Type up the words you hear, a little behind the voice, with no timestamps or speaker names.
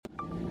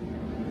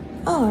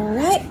All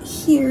right,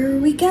 here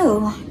we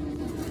go.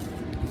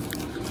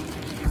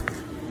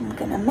 I'm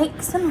gonna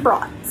make some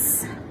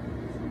brats.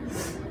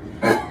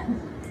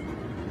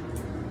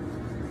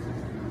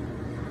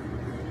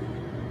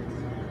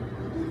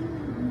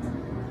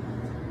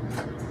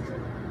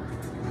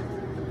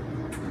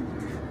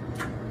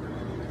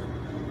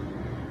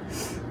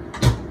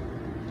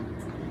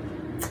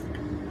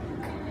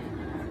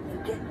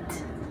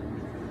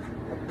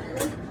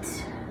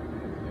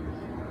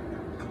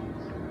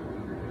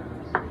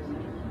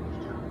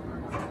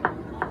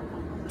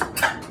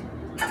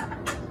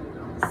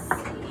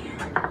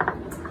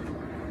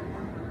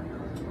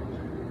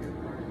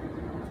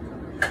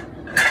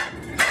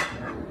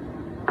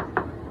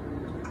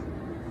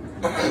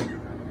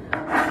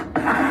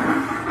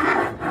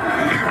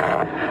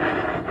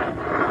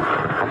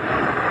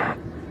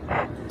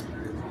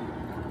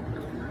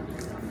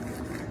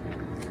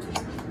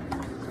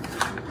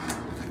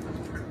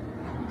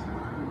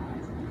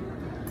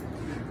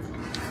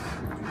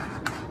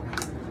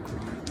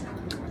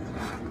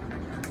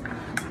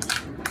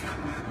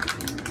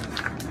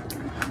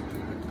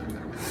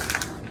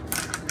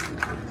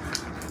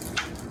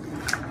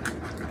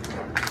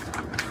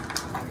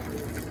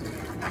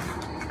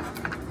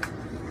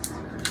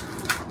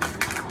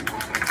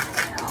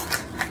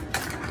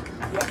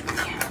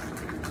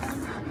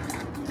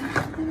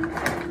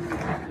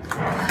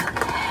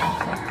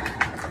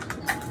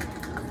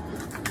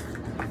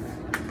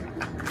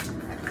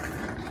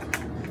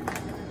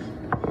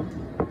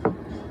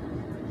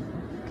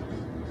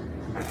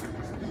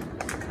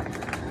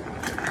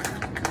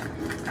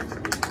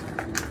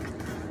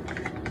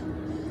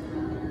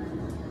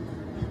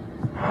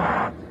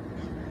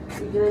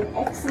 You're doing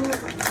excellent.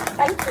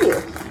 Thank you.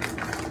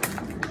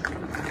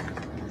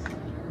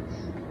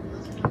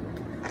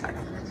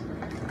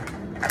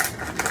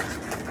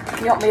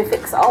 You want me to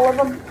fix all of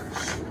them?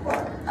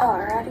 Sure.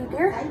 Alrighty,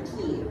 dear. Thank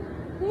you.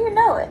 You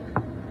know it.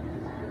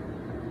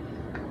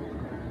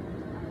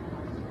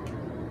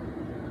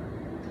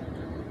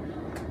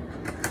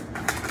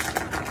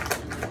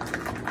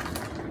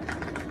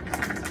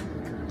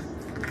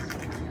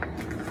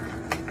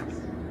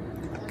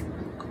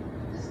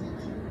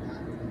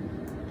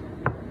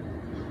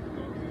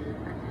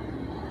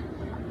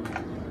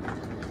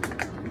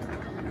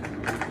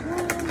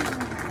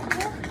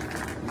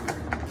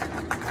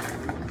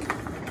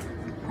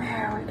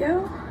 There we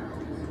go.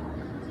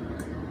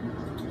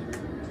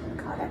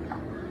 Got it.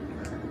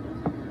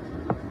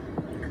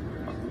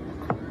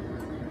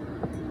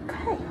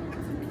 Okay.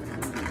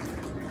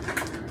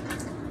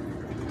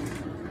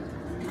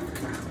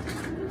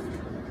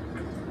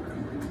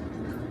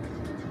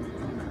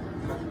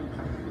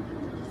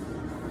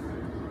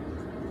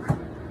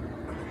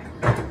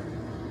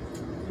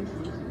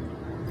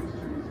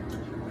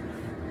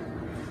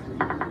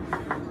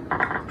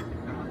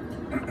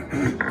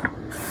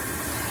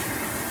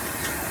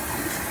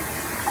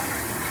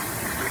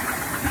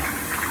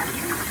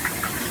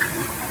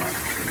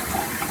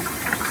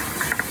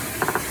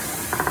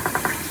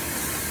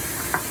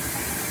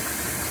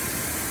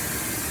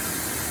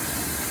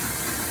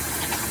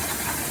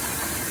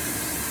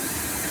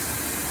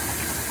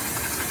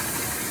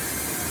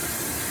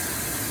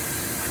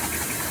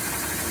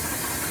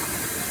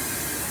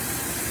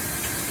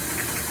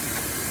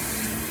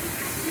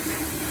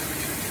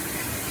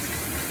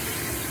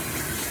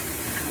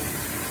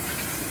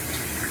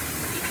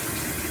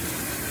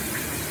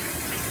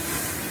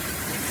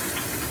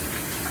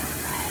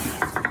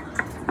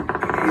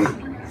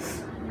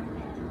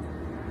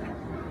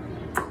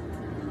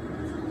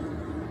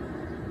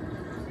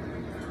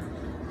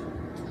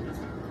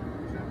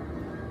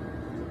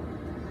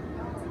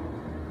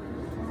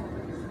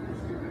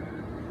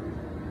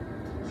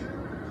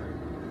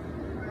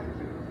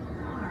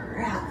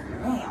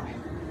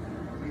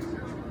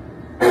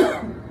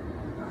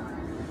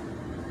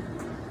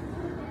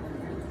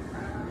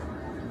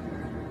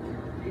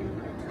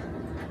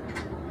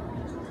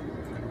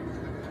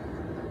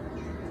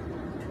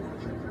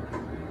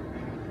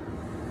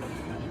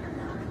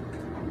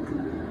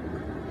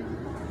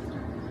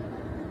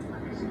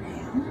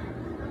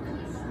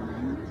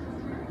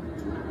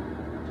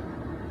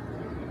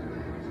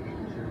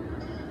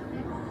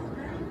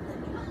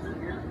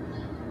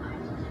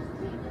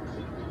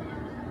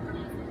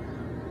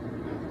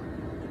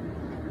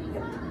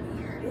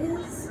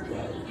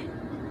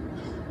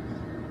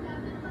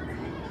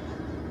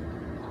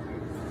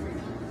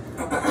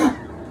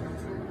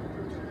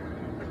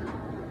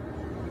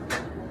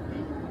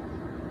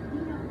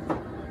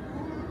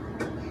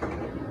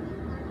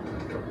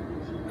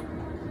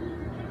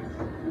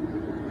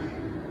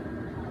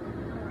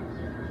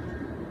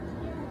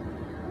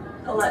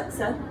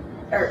 Alexa,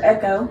 or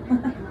Echo,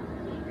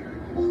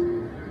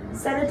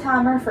 set a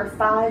timer for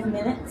 5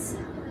 minutes.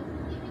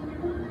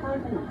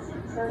 5 minutes.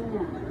 Starting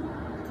now.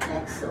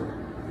 Excellent.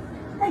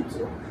 Thank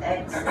you.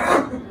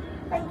 Excellent.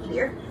 Thank you,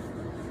 dear.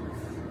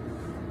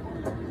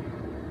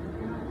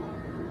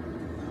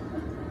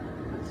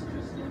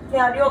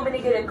 Now, do you want me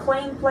to get a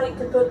clean plate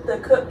to put the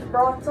cooked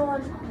brats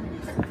on?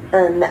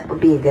 That would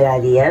be a good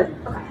idea.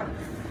 Okay.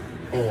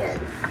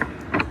 And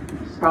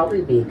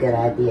probably be a good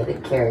idea to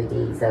carry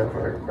these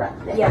over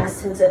right next Yeah,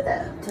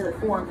 to the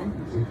foreman.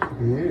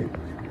 Mhm.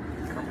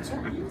 Gotcha.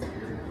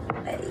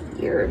 Hey,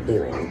 you're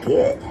doing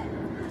good.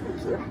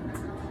 Thank you.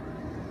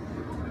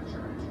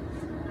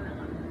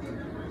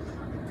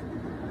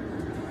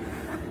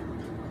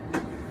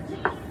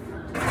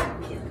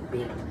 Get a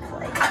big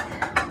plate.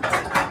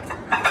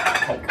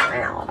 Take them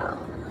out.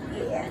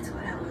 Yeah, that's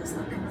what I was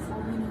looking for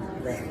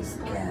There anyway.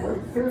 you go.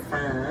 You're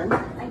fine.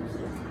 Thank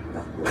you.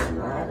 We're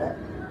right up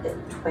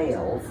at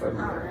 12 from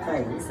our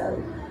thing, so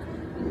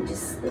you can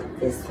just stick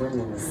this one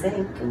in the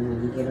sink, and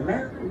when you get them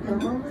out, you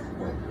come on that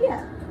one.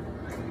 Yeah.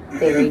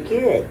 Very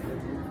good.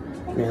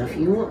 Now, if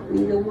you want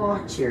me to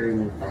watch or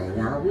anything,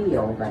 I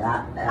will, but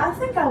I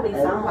think I'll be fine.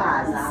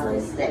 otherwise, I will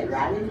Honestly. stay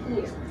right in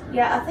here.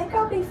 Yeah, I think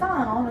I'll be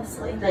fine,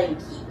 honestly. Thank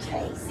you,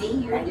 Casey.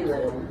 You're Thank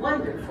doing a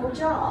wonderful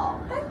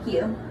job. Thank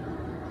you.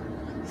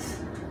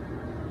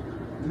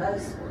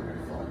 Most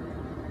wonderful.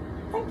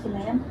 Thank you,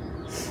 ma'am.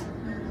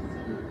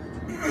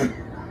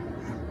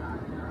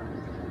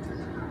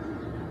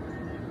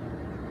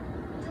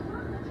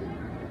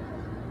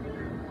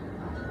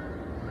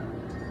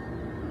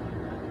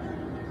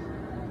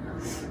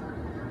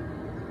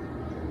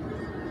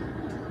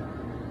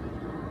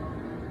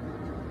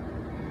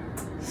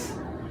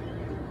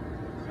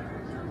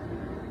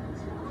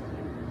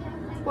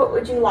 What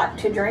would you like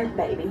to drink,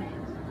 baby?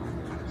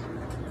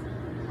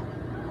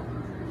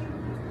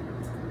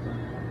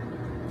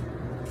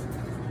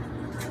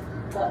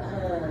 But,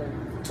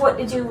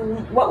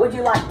 What would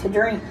you like to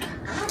drink?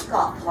 I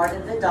got part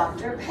of the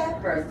Dr.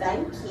 Pepper.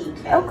 Thank you,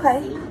 Casey.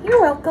 Okay,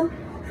 you're welcome.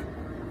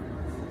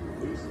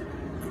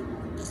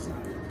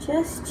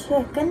 Just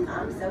checking.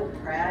 I'm so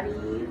proud of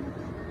you.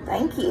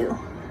 Thank you.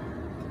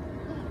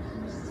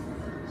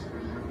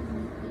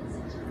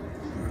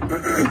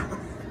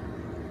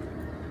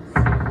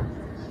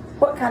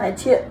 What kind of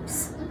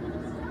chips?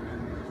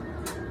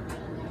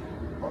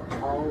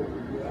 Oh,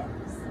 yes.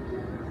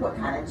 What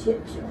kind of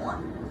chips you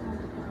want?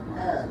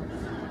 I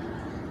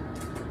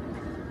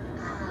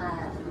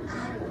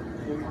don't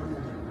think I'm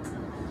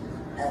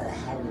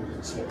have any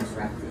chips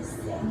right this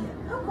second.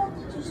 Okay,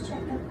 just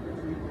checking.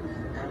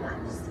 I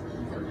might just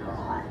eat them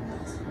hot.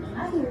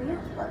 I hear you.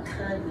 What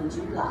kind would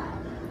you like?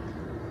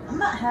 I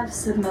might have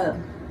some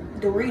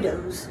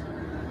Doritos.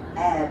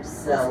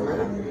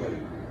 Absolutely.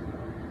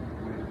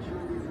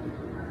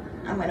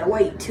 I'm gonna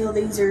wait till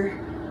these are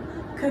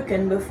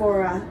cooking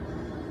before I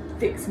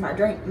fix my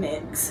drink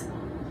mix.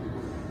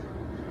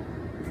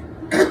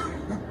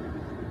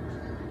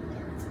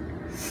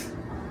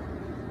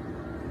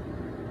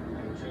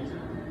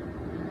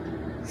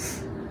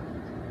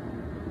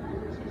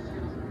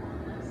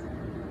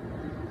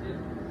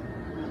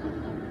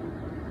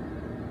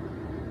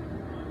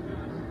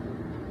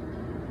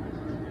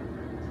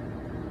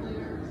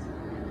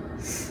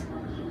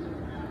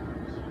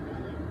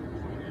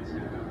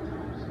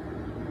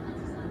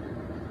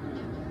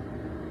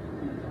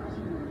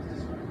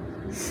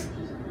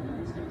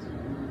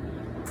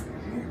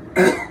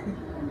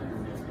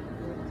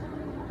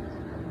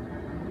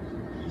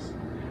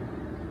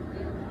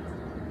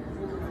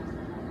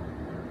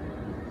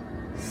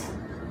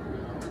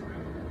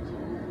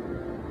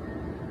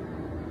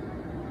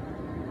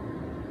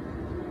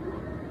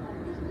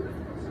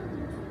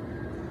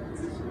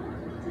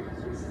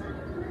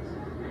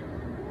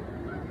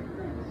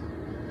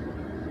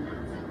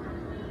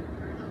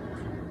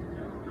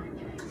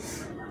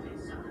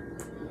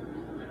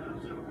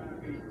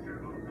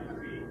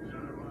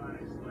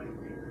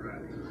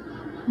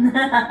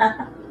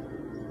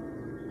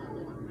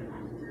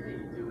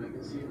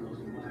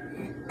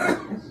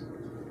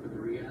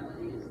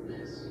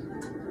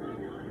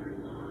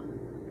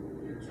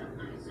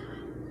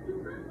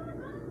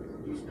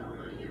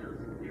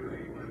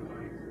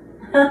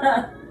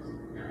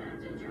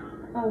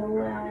 Oh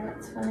wow,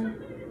 that's funny.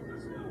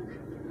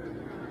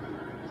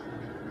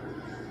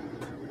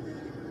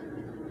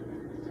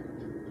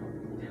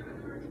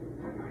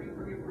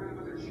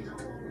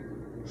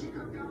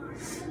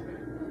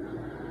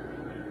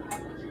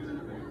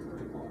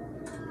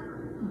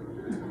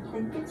 I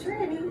think it's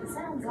ready. It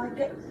sounds like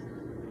it.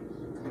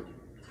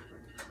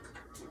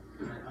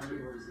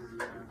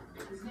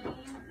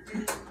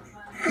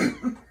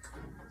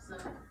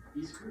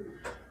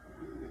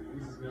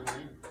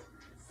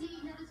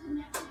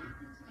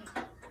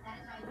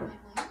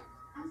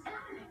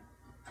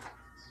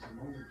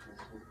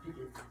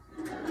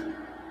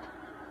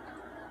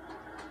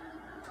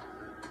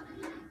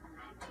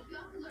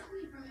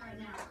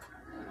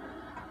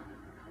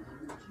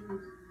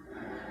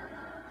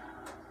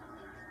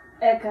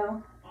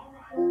 Echo.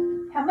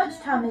 How much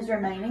time is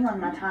remaining on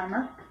my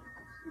timer?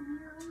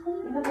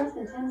 You have less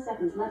than 10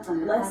 seconds left on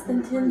your Less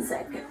than 10 5-minute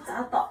seconds.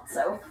 I thought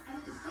so.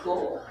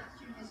 Cool.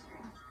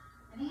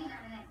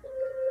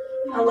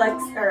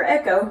 Alexa or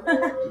Echo.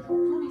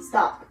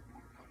 Stop.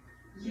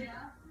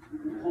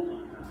 Hold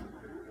on.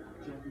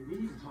 Jeffrey, we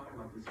need to talk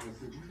about this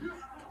message.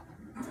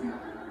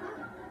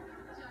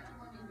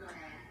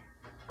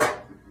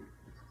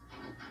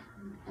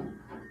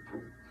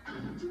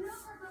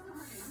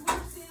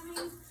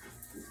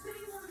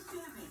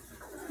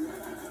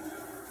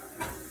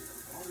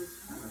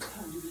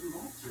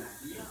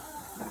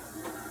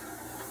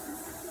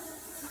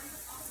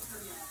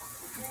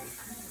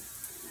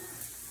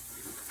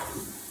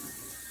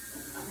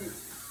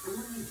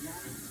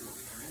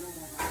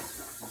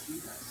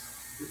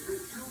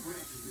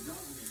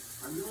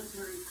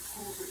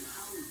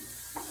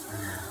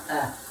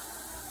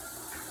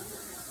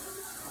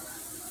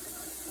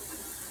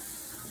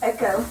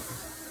 Echo.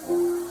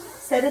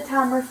 Set a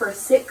timer for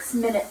 6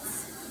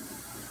 minutes.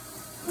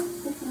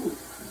 6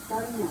 minutes.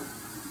 Starting now.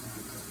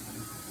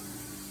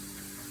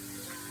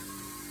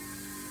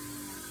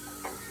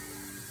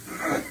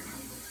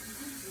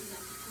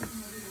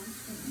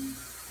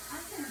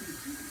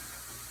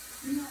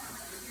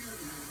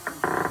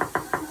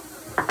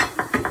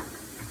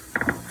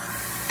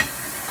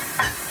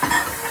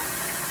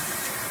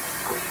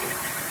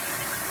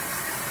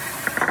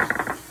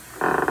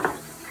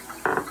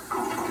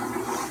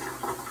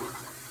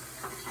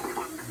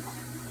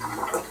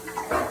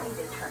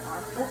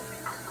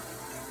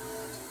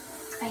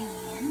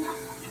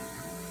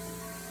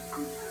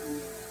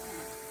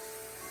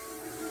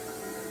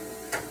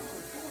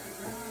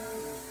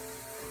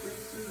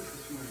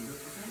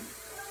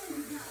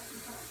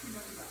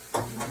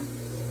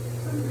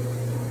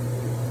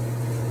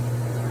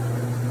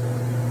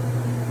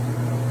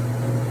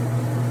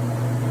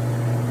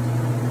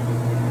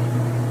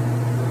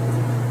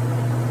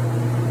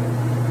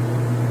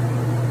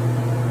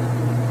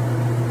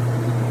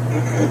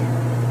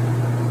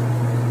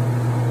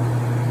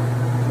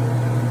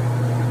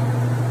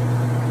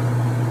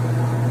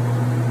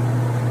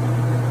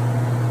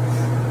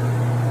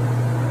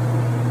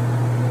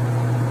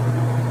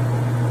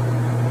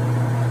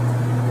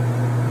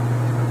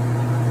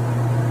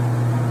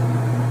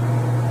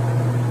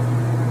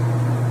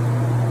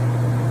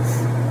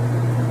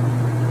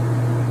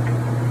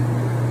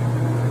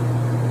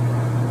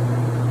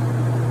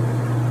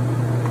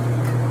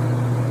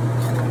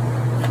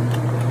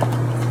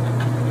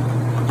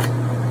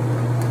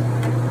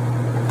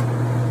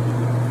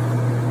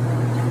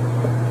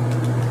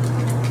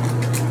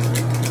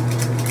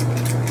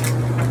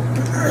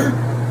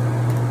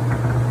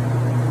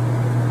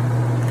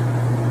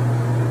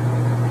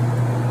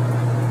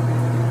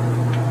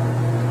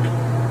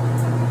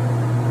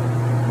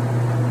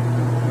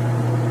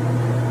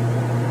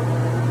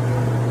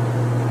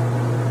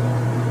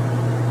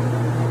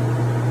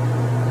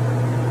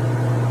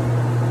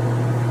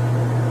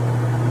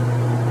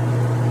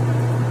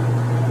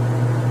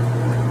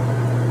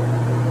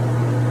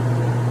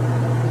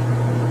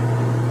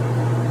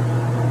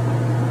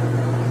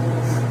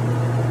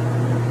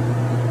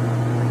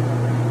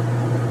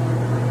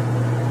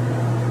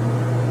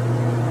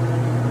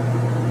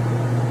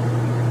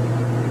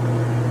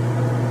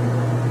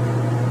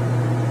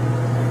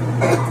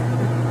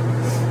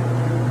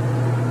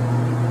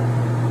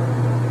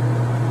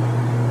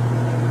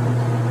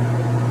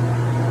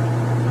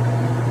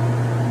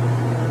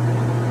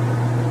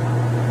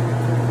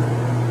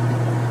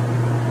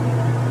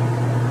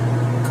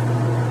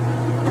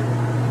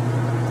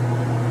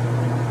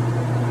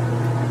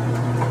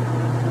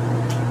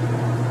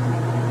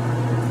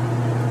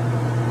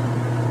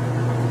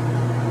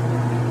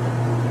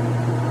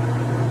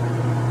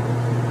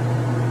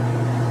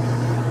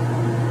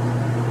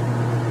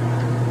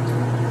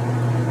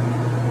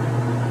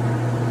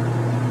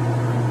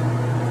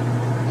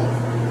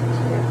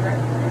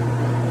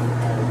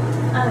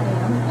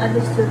 I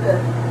just took a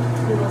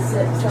little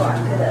sip so I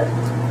could have.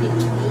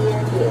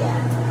 Yeah.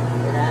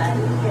 Right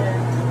here.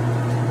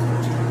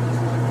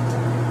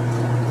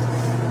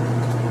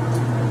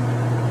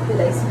 Do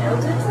they smell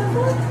good so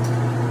far?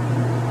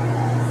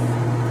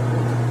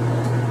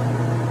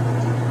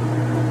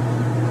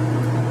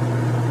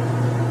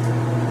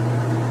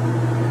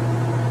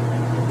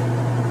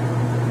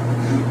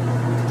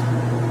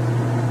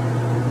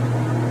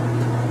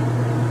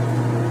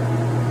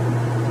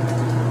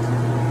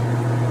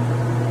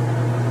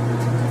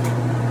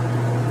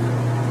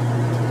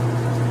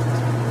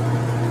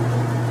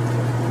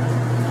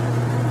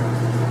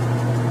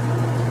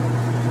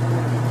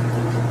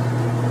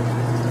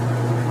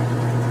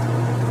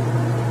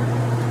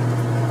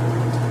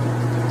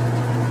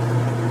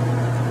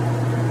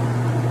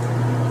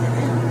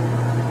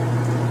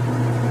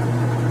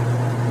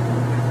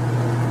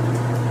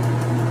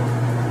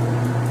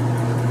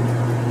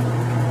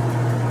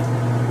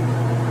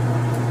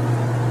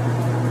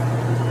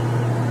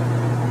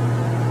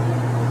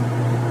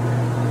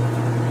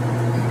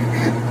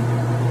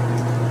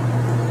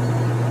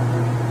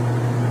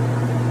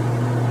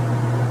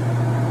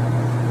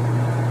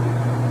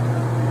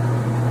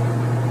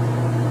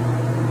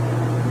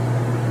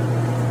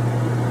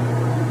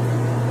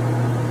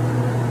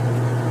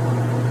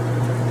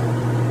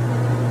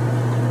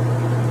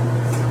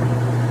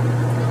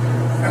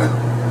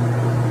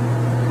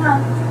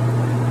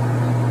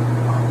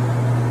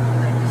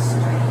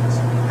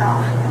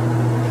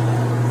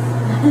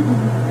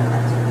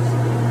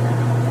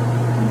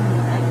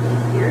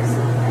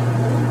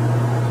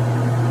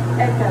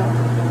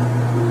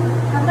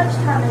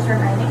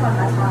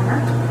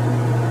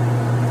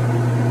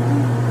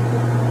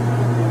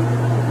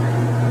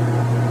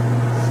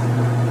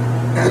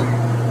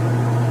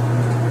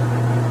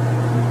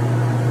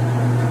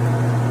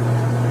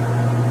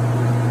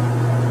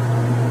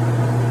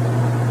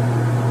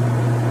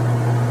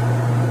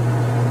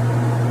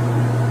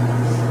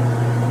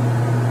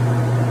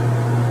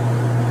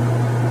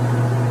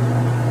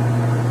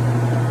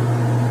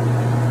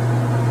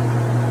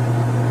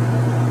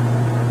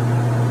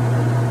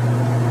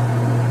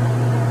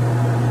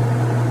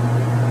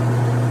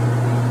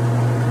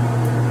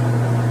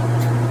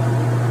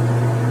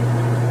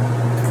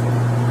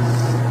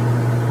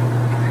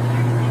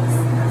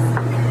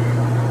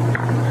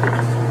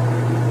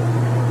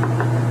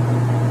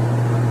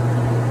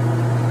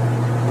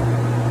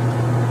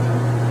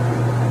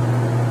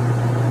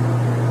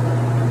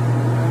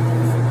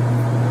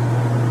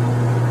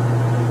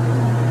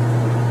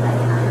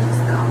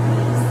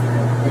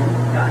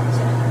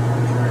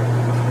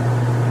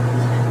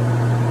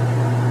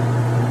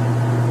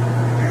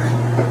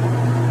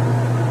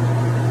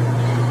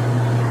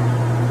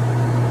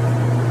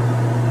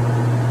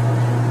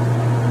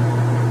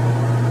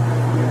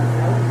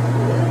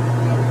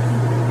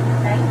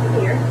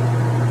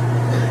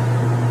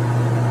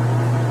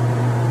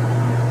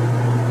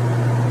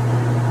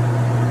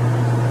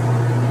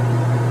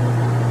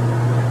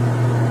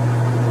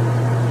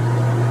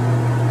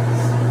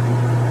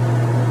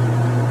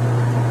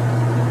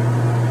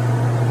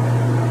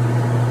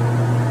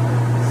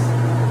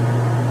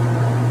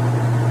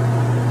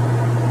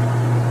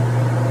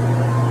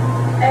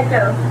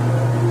 Go.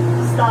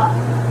 Stop.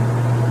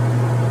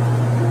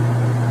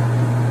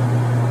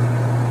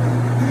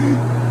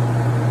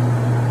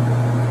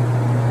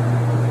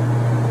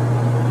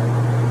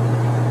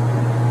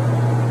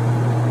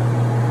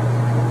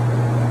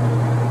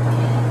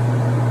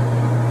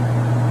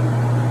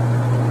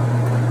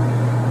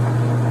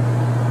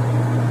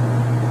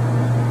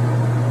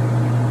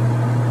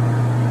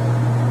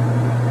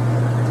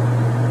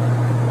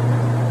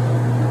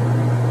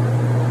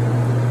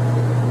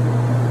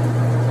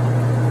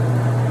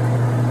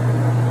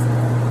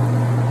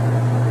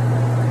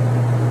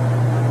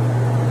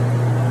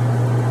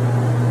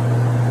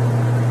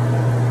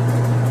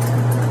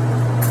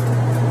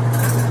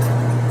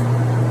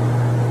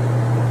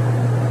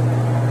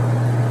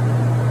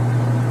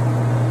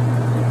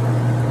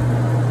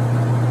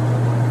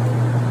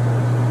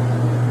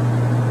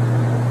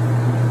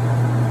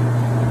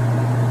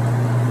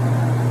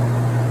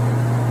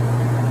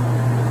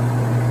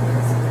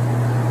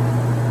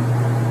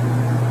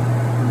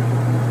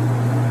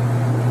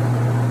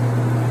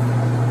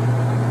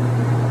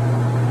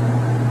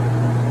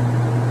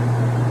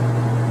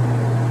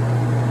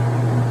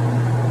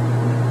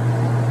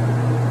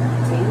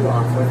 Two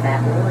off with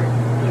that one.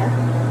 Yeah.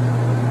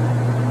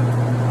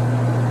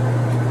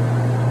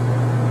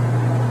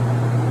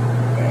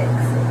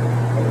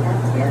 Excellent. Did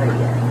I tell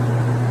you?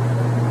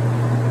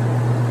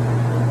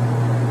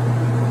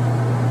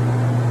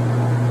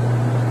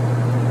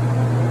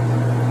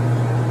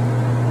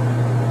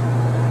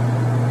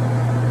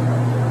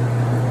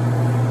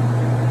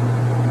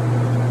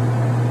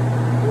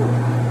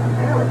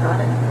 I really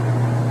got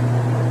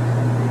it.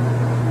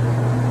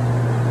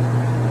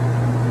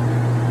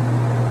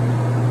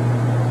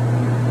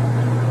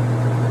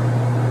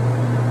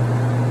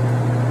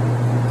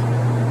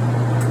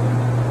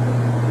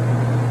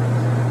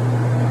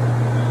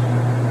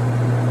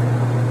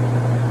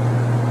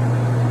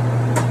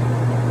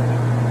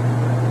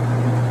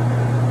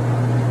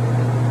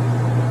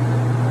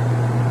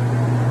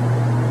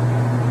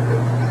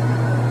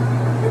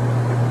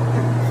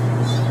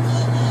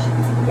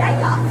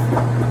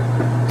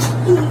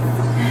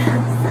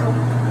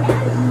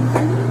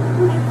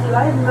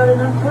 I haven't got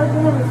enough plug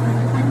in everything.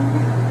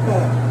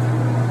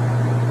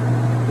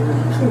 You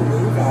can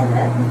leave that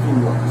up if you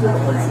want to,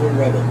 Casey, and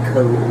let it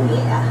cool.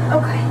 Yeah.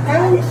 Okay.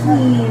 Thank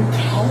you,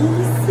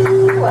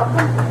 Casey.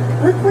 Welcome.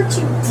 Look what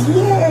you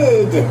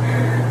did.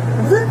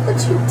 Look what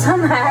you did.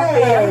 I'm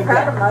happy. I'm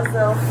proud of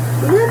myself.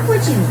 Look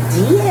what you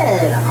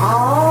did.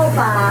 All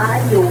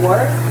by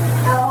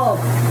yourself.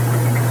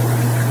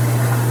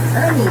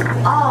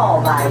 Honey,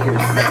 all by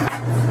yourself.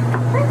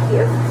 Thank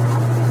you.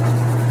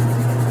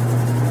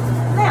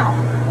 Now,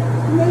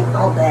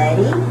 Now,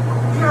 buddy,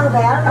 how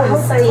about I some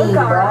hope they look steamed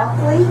all right.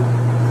 broccoli,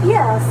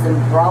 yes. some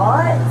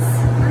brats?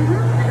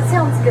 That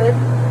sounds good.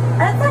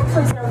 That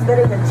actually sounds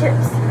better than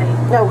chips to me.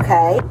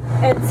 Okay,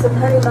 And some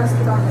honey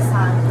mustard on the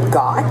side, please.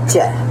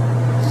 gotcha.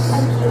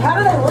 Thank you. How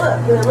do they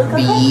look? Do they look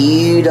okay?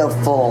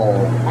 Beautiful.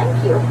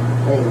 Thank you.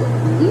 They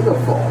look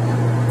beautiful.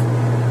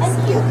 Thank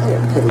you. I'm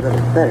gonna put a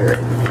little butter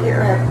in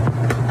here.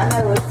 I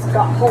know it's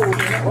got holes in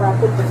it where I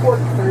put the fork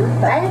through,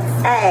 but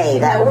Hey,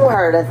 that won't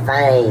hurt a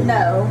thing.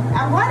 no.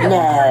 I'm glad it won't No,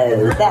 hurt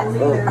the that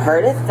griddles won't either.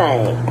 hurt a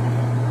thing.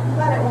 I'm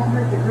glad it won't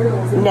hurt the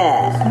griddles either. No.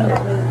 Just, you know,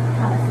 the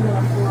kind of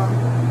feeling for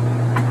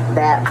 'em.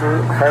 That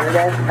won't hurt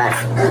a thing.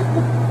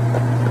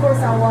 Of course,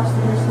 I'll wash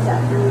the dishes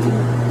after we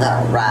eat.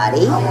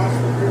 Alrighty. I'll wash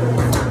the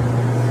griddles.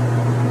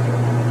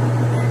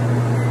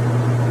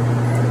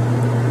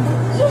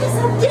 Yes,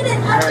 I did it!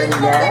 I did it!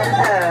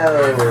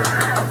 No.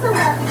 I'm so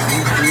happy.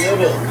 You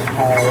did it,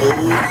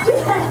 Kate.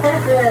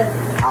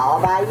 Yes.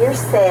 All by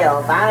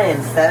yourself. I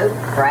am so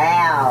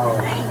proud.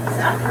 Thanks.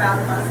 I'm proud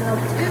of myself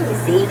too.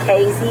 See,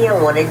 Casey,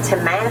 I wanted to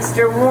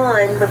master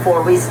one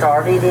before we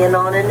started in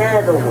on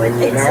another one,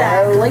 you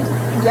know?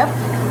 Yep.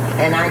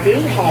 And I do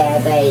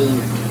have a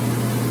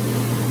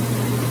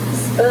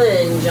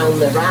sponge on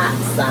the right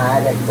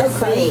side of the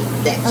Okay.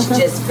 sink that's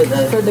just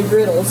for the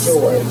griddles.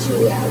 George.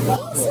 Yeah,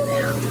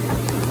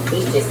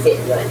 he's just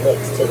sitting right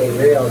next to the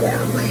grill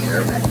down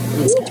there. But,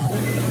 yeah.